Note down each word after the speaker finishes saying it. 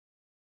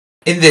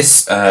In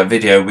this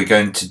video we're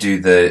going to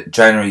do the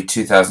January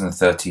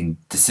 2013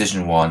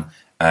 Decision 1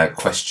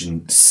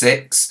 question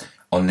 6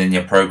 on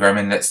linear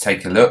programming. Let's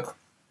take a look.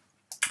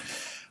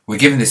 We're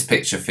given this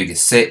picture, figure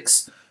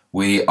 6.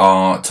 We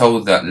are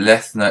told that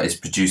Lethna is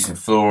producing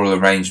floral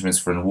arrangements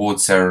for an award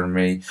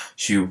ceremony.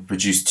 She will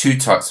produce two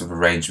types of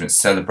arrangements,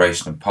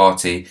 celebration and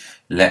party.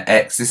 Let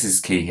X, this is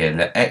key here,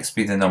 let X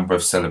be the number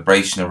of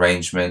celebration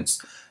arrangements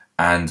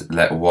and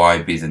let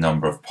Y be the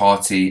number of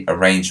party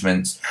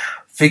arrangements.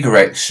 Figure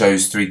X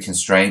shows three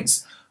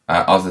constraints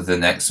other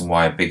than X and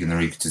Y are bigger than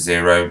or equal to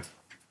 0.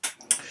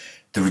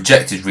 The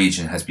rejected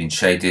region has been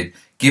shaded.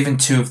 Given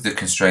two of the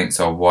constraints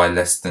are Y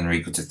less than or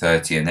equal to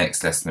 30 and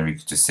X less than or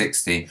equal to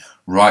 60,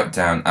 write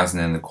down as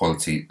an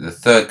inequality the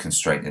third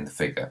constraint in the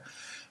figure.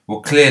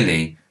 Well,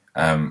 clearly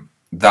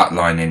that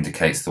line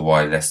indicates the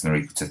Y less than or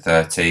equal to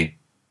 30,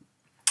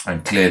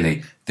 and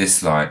clearly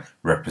this line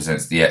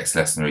represents the X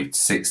less than or equal to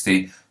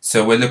 60,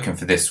 so we're looking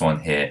for this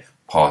one here,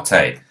 part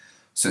A.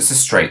 So it's a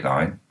straight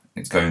line,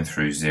 it's going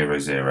through 0,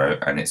 0,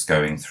 and it's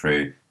going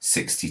through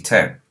 60,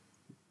 10.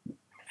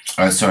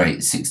 Sorry,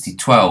 60,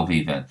 12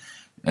 even.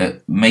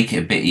 Make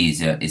it a bit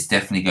easier, it's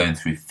definitely going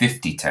through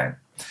 50, 10.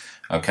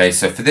 Okay,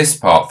 so for this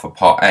part, for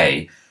part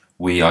A,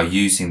 we are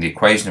using the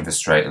equation of a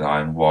straight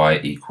line, y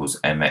equals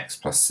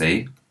mx plus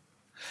c.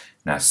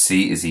 Now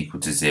c is equal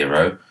to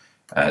 0,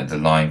 the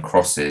line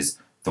crosses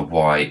the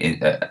y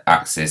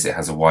axis, it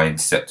has a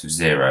y-intercept of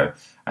 0,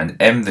 and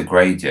m, the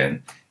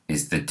gradient,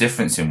 is the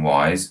difference in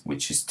y's,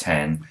 which is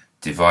 10,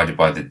 divided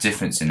by the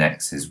difference in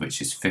x's, which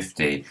is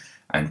 50,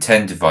 and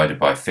 10 divided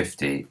by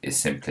 50 is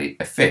simply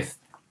a fifth.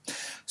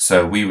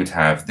 So we would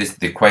have this,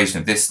 the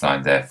equation of this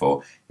line,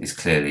 therefore, is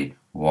clearly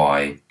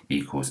y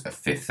equals a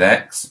fifth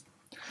x.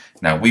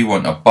 Now we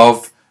want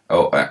above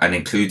and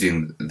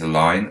including the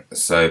line,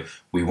 so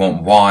we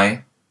want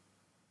y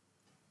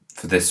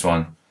for this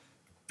one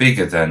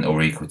bigger than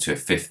or equal to a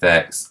fifth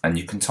x, and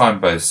you can time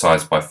both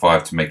sides by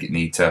 5 to make it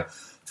neater.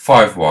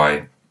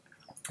 5y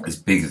is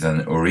bigger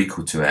than or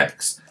equal to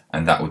x,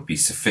 and that would be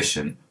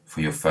sufficient for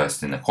your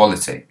first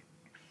inequality.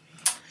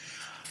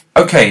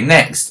 Okay,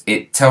 next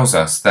it tells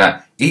us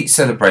that each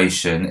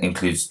celebration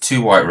includes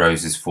 2 white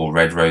roses, 4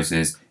 red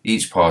roses.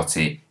 Each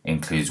party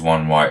includes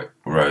 1 white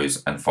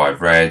rose and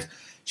 5 red.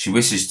 She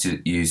wishes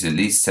to use at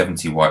least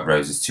 70 white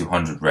roses,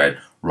 200 red.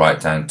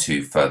 Write down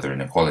 2 further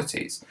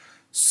inequalities.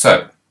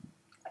 So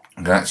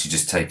I'm going to actually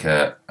just take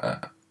a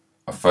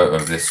photo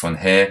of this one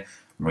here,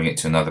 bring it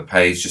to another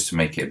page just to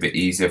make it a bit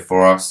easier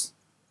for us.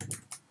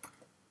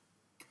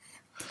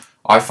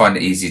 I find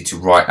it easy to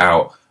write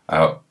out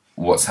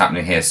what's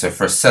happening here. So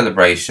for a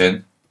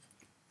celebration,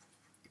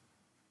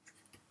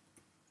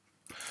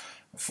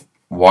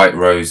 white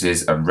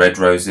roses and red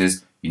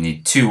roses, you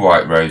need 2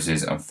 white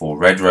roses and 4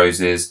 red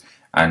roses,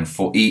 and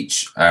for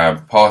each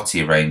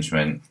party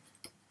arrangement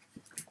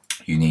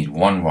you need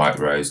 1 white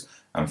rose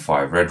and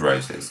 5 red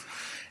roses.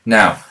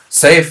 Now,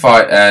 say if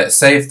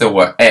there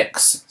were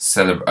X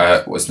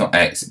well, it's not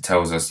X, it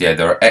tells us, yeah,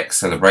 there are X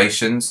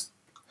celebrations.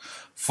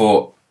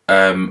 For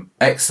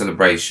X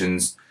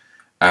celebrations,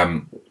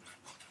 how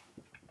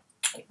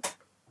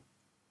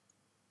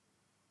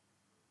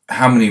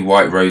many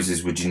white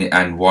roses would you need,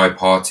 and Y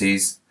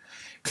parties?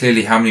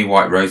 Clearly, how many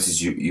white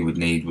roses you would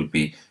need would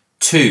be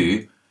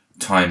 2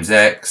 times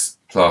X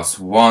plus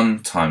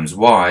 1 times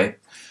Y,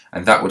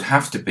 and that would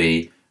have to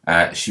be,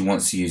 she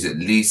wants to use at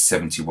least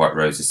 70 white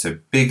roses, so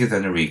bigger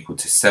than or equal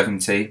to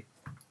 70.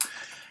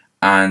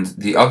 And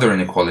the other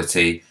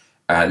inequality,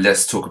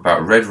 let's talk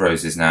about red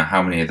roses now.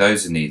 How many of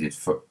those are needed?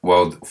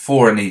 Well,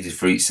 4 are needed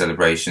for each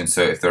celebration,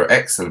 so if there are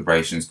X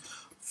celebrations,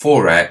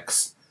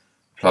 4X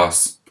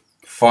plus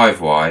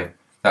 5y,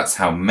 that's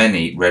how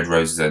many red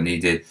roses are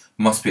needed.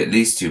 Must be at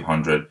least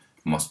 200,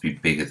 must be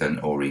bigger than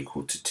or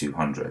equal to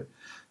 200.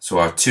 So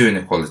our 2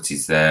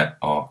 inequalities there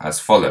are as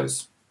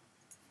follows.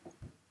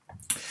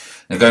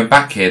 Now going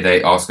back here,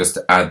 they ask us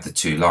to add the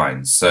 2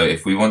 lines. So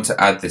if we want to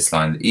add this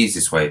line, the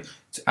easiest way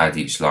to add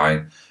each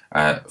line,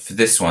 for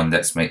this one,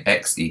 let's make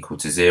x equal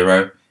to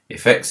 0.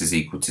 If x is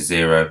equal to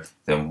 0,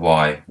 then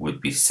y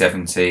would be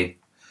 70,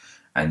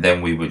 and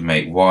then we would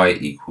make y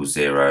equal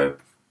 0.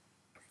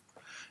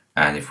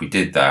 And if we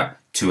did that,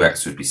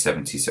 2x would be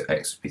 70, so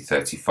x would be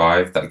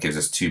 35. That gives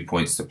us 2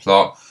 points to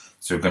plot.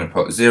 So we're going to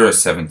put 0,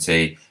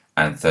 70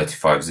 and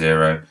 35,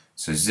 0.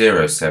 So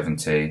 0,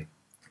 70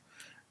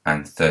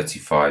 and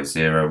 35,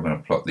 0. We're going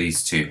to plot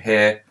these 2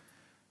 here,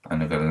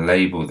 and I'm going to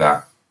label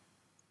that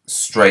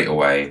straight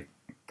away,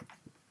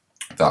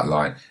 that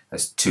line,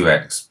 as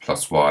 2x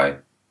plus y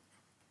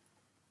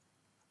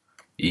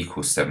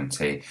equals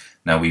 70.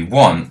 Now we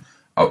want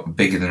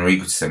bigger than or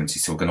equal to 70,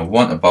 so we're going to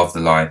want above the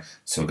line,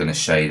 so we're going to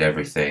shade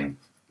everything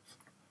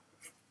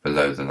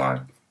below the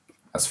line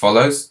as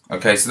follows.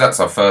 Okay, so that's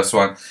our first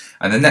one,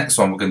 and the next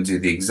one we're going to do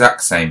the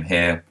exact same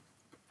here.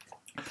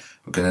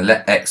 We're going to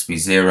let x be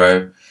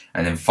 0,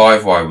 and then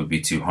 5y would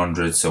be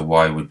 200, so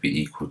y would be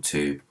equal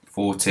to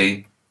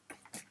 40,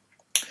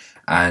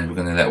 and we're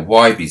going to let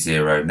y be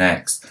 0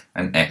 next,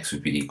 and x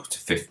would be equal to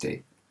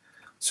 50.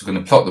 So we're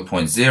going to plot the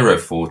points 0,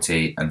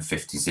 40 and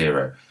 50,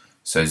 0.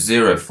 So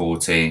 0,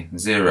 40,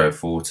 0,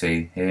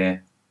 40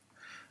 here,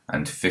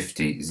 and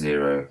 50,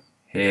 0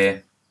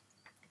 here.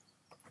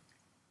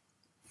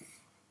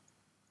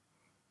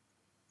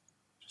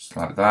 Just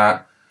like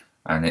that.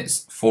 And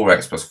it's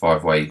 4x plus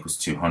 5y equals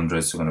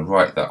 200. So I'm going to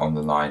write that on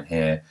the line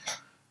here.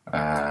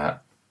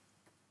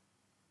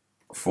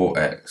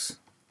 4x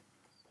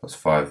plus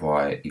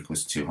 5y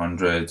equals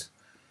 200.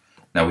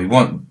 Now we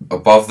want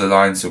above the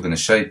line, so we're going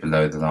to shade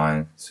below the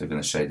line. So we're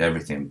going to shade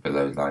everything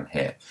below the line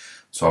here.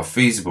 So our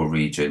feasible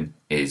region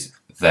is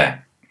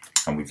there.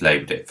 And we've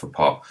labelled it for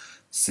part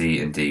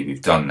C and D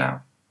we've done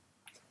now.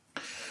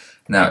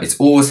 Now it's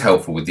always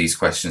helpful with these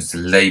questions to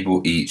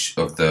label each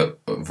of the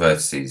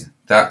vertices.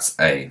 That's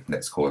A,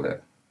 let's call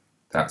it.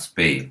 That's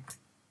B.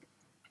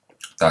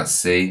 That's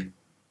C.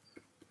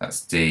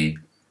 That's D.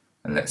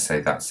 And let's say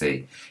that's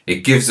E.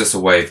 It gives us a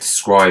way of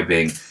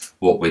describing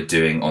what we're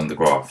doing on the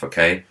graph,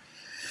 okay?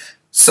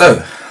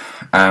 So,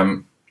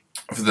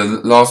 for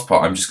the last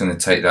part, I'm just going to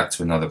take that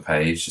to another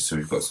page, just so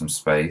we've got some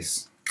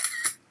space.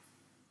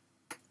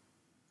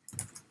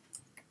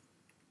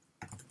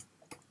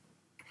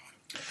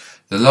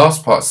 The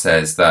last part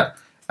says that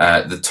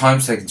the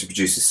times taken to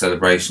produce a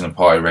celebration and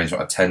party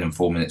arrangement are 10 and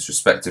 4 minutes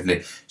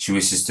respectively. She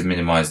wishes to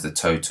minimise the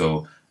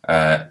total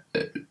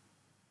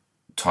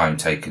time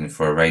taken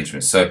for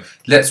arrangement. So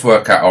let's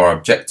work out our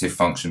objective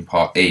function,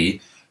 part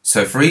E.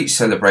 So for each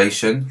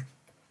celebration,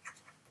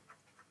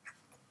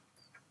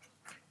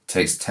 it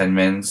takes 10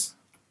 mins.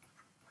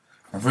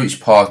 And for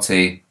each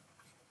party,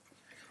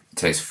 it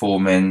takes 4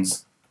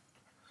 mins.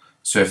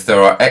 So if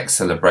there are X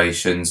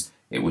celebrations,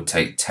 it would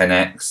take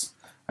 10X.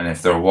 And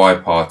if there are Y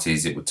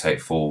parties, it would take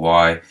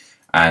 4Y.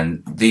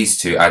 And these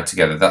two add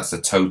together, that's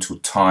the total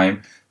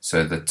time.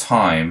 So the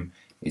time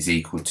is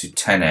equal to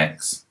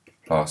 10X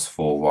plus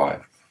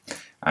 4Y.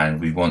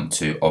 And we want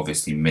to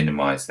obviously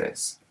minimize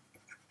this.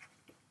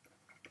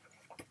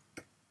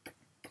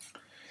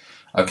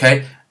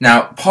 Okay,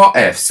 now part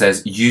F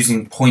says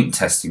using point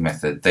testing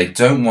method. They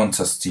don't want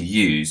us to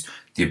use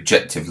the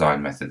objective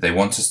line method. They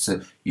want us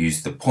to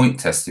use the point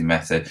testing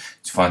method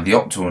to find the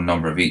optimal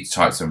number of each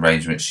type of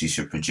arrangement she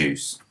should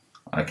produce.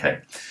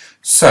 Okay,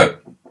 so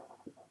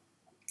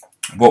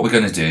what we're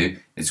going to do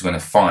is we're going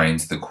to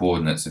find the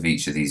coordinates of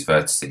each of these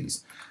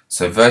vertices.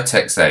 So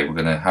vertex A, we're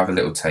going to have a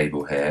little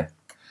table here.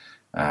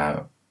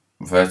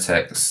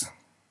 Vertex,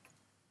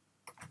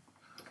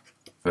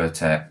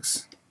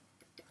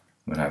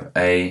 I'm going to have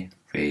A,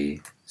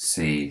 B,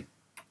 C,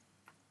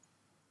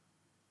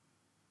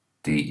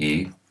 D,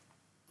 E.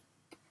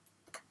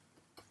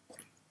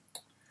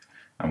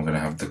 And we're going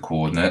to have the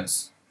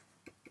coordinates.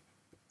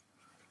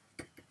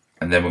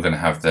 And then we're going to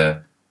have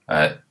the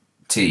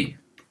T.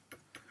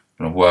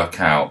 We're going to work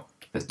out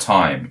the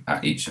time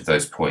at each of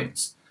those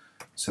points.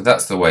 So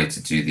that's the way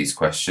to do these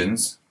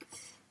questions.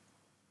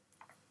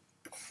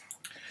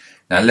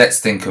 Now let's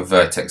think of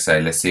vertex A.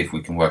 Let's see if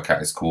we can work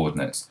out its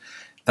coordinates.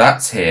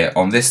 That's here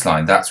on this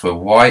line. That's where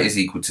y is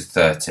equal to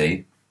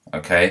 30.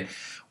 Okay,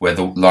 where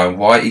the line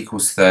y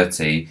equals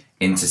 30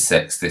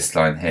 intersects this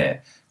line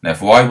here. Now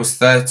if y was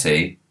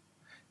 30,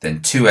 then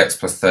 2x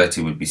plus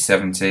 30 would be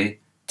 70,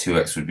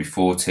 2x would be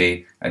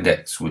 40, and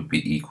x would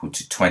be equal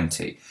to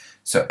 20.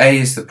 So A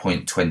is the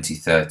point 20,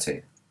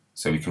 30.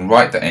 So we can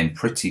write that in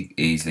pretty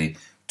easily,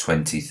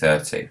 20,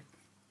 30.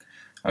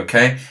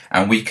 Okay,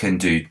 and we can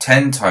do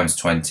 10 times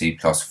 20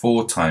 plus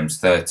 4 times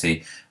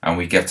 30, and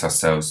we get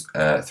ourselves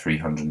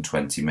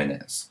 320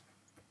 minutes.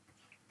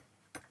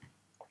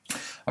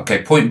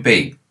 Okay, point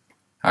B.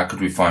 How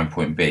could we find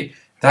point B?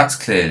 That's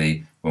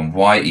clearly when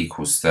y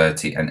equals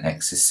 30 and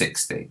x is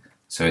 60.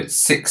 So it's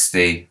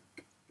 60,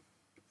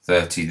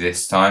 30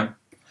 this time,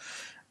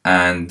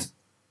 and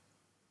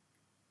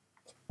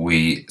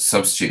we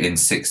substitute in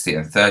 60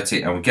 and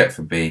 30, and we get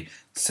for B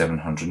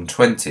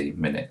 720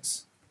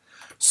 minutes.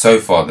 So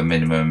far the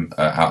minimum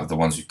out of the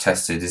ones we've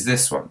tested is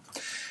this one.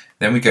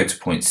 Then we go to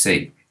point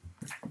C.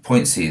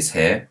 Point C is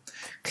here.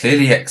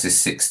 Clearly x is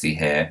 60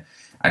 here,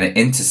 and it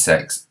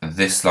intersects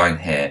this line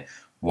here,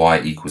 y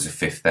equals a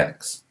fifth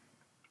x.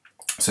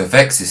 So if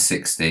x is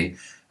 60,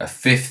 a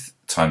fifth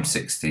times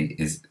 60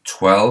 is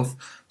 12.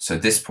 So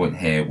this point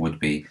here would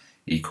be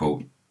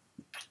equal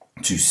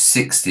to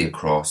 60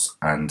 across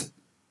and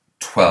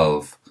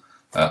 12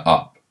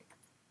 up.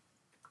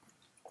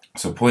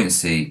 So point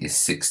C is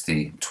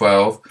 60,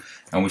 12,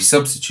 and we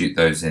substitute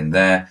those in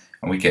there,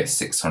 and we get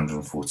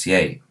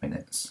 648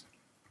 minutes.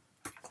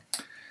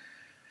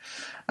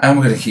 And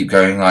we're going to keep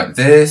going like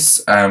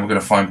this, and we're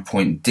going to find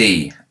point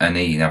D and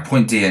E. Now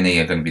point D and E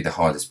are going to be the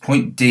hardest.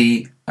 Point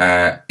D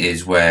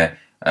is where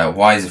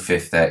y is a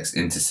fifth x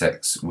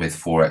intersects with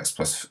 4x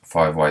plus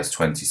 5y is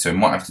 20. So we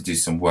might have to do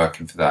some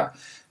working for that.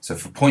 So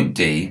for point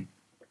D,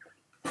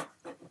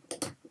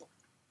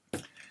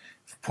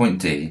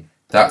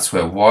 that's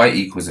where y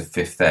equals a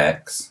fifth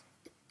x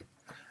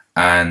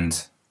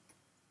and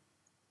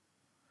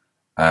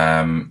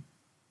 4x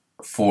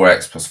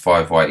plus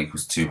 5y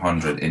equals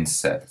 200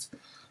 intersect.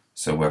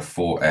 So where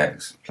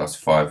 4x plus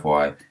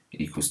 5y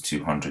equals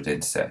 200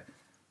 intersect.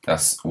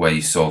 That's where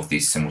you solve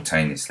these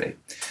simultaneously.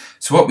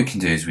 So what we can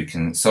do is we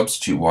can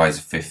substitute y as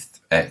a fifth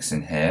x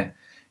in here,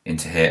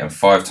 into here, and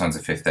 5 times a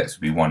fifth x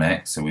would be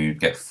 1x, so we would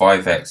get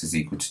 5x is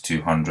equal to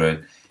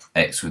 200,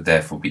 x would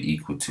therefore be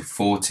equal to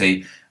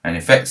 40, and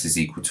if x is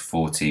equal to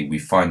 40, we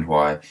find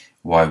y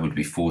would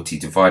be 40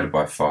 divided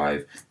by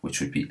 5,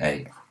 which would be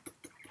 8.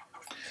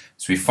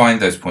 So we find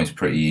those points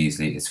pretty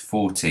easily. It's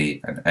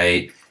 40 and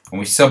 8, and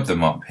we sub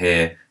them up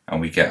here, and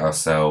we get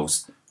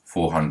ourselves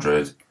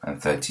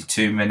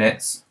 432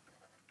 minutes.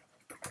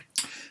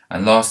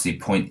 And lastly,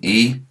 point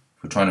E,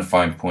 if we're trying to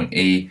find point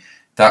E,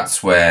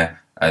 that's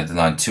where the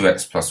line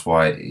 2x plus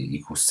y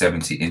equals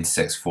 70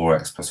 intersects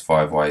 4x plus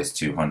 5y is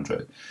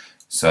 200.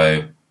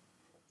 So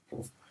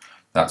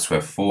that's where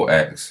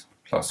 4x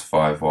plus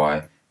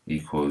 5y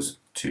equals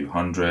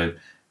 200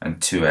 and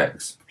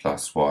 2x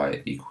plus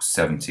y equals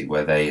 70,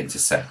 where they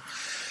intersect.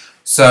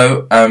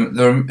 So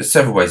there are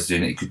several ways of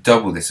doing it. You could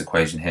double this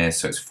equation here,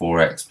 so it's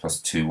 4x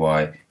plus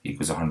 2y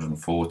equals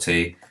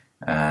 140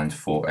 and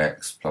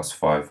 4x plus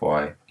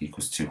 5y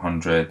equals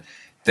 200.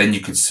 Then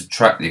you could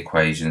subtract the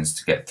equations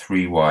to get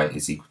 3y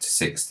is equal to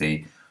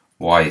 60,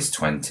 y is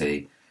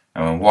 20,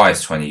 and when y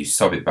is 20 you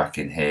sub it back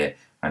in here,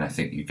 and I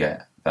think you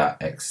get that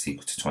x is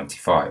equal to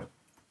 25.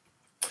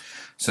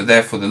 So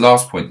therefore the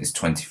last point is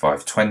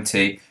 25,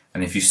 20,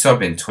 and if you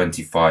sub in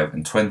 25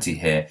 and 20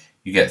 here,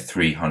 you get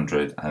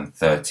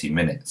 330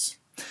 minutes.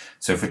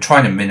 So if we're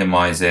trying to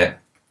minimize it,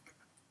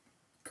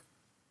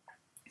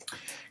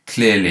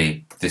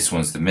 clearly this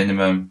one's the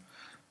minimum.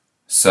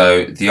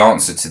 So the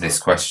answer to this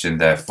question,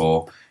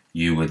 therefore,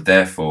 you would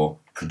therefore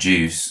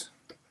produce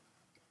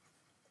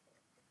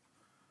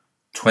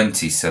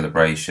 20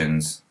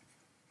 celebrations,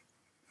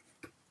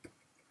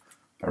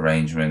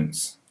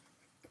 arrangements,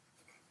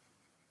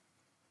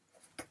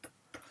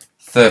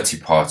 30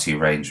 party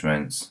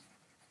arrangements,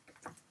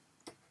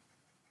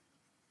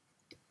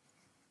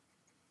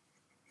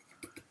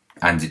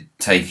 and it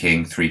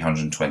taking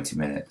 320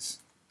 minutes.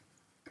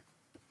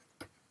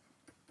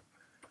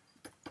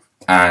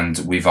 And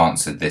we've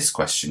answered this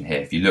question here.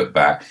 If you look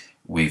back,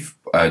 we've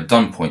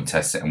done point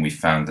testing and we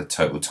found the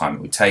total time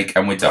it would take,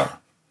 and we're done.